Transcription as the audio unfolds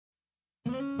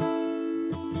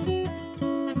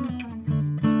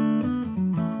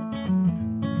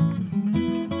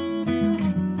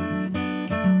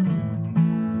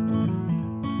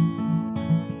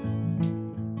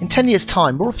10 years'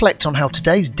 time, we'll reflect on how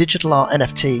today's digital art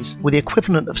NFTs were the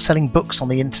equivalent of selling books on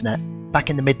the internet back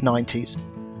in the mid-90s.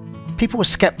 People were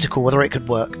skeptical whether it could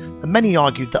work, and many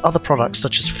argued that other products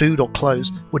such as food or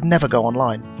clothes would never go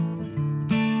online.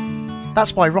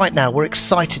 That's why right now we're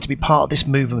excited to be part of this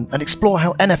movement and explore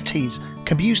how NFTs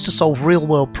can be used to solve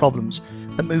real-world problems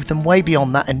that move them way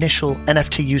beyond that initial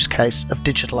NFT use case of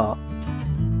digital art.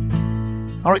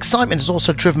 Our excitement is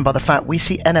also driven by the fact we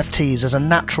see NFTs as a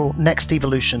natural next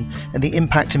evolution in the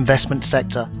impact investment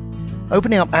sector,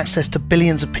 opening up access to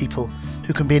billions of people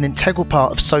who can be an integral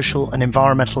part of social and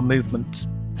environmental movements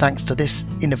thanks to this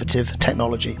innovative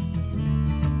technology.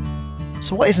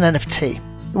 So what is an NFT?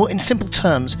 Well, in simple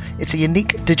terms, it's a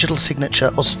unique digital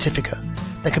signature or certificate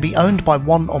that can be owned by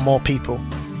one or more people.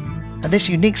 And this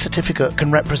unique certificate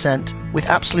can represent,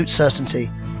 with absolute certainty,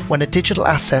 when a digital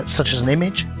asset such as an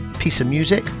image, piece of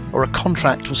music, or a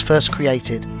contract was first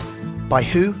created, by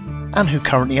who and who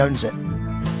currently owns it.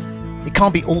 It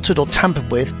can't be altered or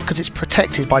tampered with because it's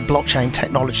protected by blockchain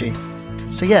technology.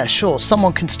 So yeah, sure,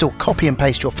 someone can still copy and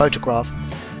paste your photograph,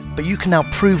 but you can now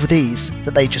prove with ease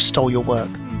that they just stole your work.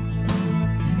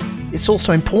 It's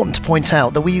also important to point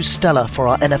out that we use Stellar for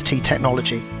our NFT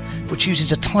technology, which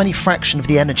uses a tiny fraction of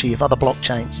the energy of other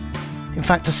blockchains. In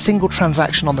fact, a single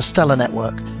transaction on the Stellar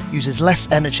network uses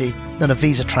less energy than a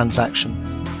Visa transaction.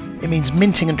 It means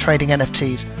minting and trading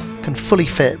NFTs can fully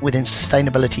fit within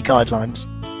sustainability guidelines.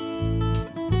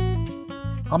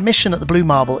 Our mission at the Blue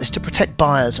Marble is to protect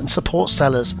buyers and support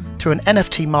sellers through an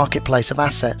NFT marketplace of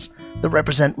assets that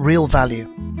represent real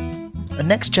value. A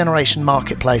next-generation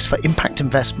marketplace for impact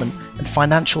investment and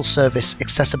financial service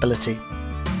accessibility.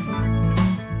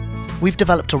 We've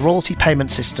developed a royalty payment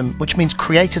system which means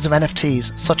creators of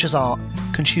NFTs, such as art,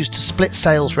 can choose to split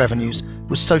sales revenues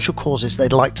with social causes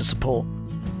they'd like to support.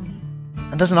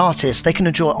 And as an artist, they can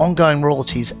enjoy ongoing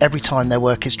royalties every time their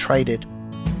work is traded.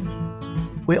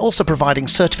 We're also providing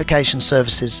certification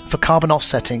services for carbon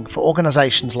offsetting for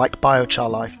organisations like Biochar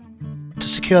Life to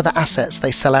secure the assets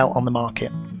they sell out on the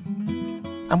market.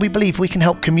 And we believe we can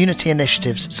help community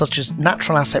initiatives such as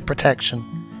natural asset protection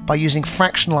by using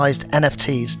fractionalised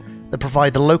NFTs that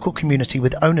provide the local community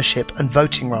with ownership and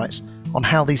voting rights on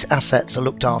how these assets are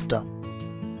looked after.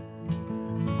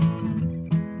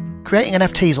 Creating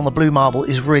NFTs on the Blue Marble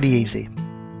is really easy.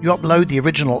 You upload the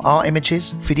original art images,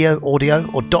 video, audio,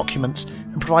 or documents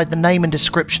and provide the name and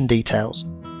description details.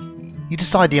 You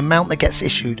decide the amount that gets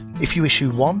issued. If you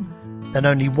issue one, then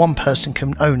only one person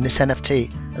can own this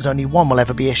NFT, as only one will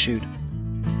ever be issued.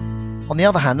 On the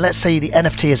other hand, let's say the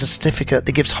NFT is a certificate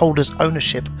that gives holders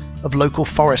ownership of local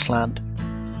forest land.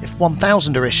 If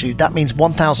 1,000 are issued, that means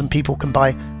 1,000 people can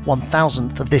buy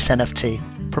 1,000th of this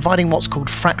NFT, providing what's called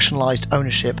fractionalised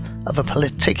ownership of a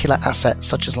particular asset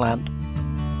such as land.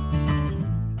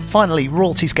 Finally,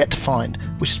 royalties get defined,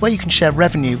 which is where you can share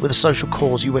revenue with a social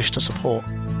cause you wish to support,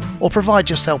 or provide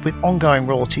yourself with ongoing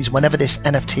royalties whenever this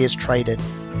NFT is traded.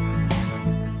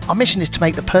 Our mission is to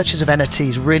make the purchase of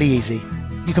NFTs really easy.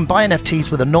 You can buy NFTs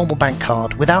with a normal bank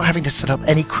card without having to set up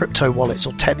any crypto wallets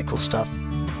or technical stuff.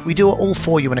 We do it all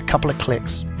for you in a couple of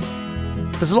clicks.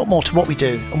 There's a lot more to what we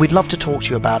do, and we'd love to talk to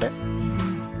you about it.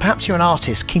 Perhaps you're an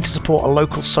artist keen to support a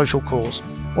local social cause,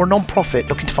 or a non-profit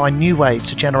looking to find new ways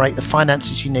to generate the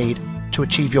finances you need to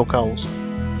achieve your goals.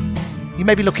 You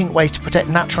may be looking at ways to protect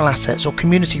natural assets or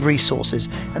community resources,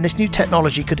 and this new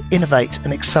technology could innovate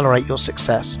and accelerate your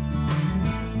success.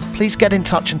 Please get in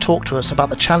touch and talk to us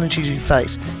about the challenges you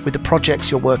face with the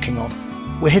projects you're working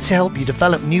on. We're here to help you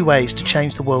develop new ways to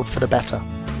change the world for the better.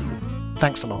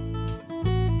 Thanks a lot.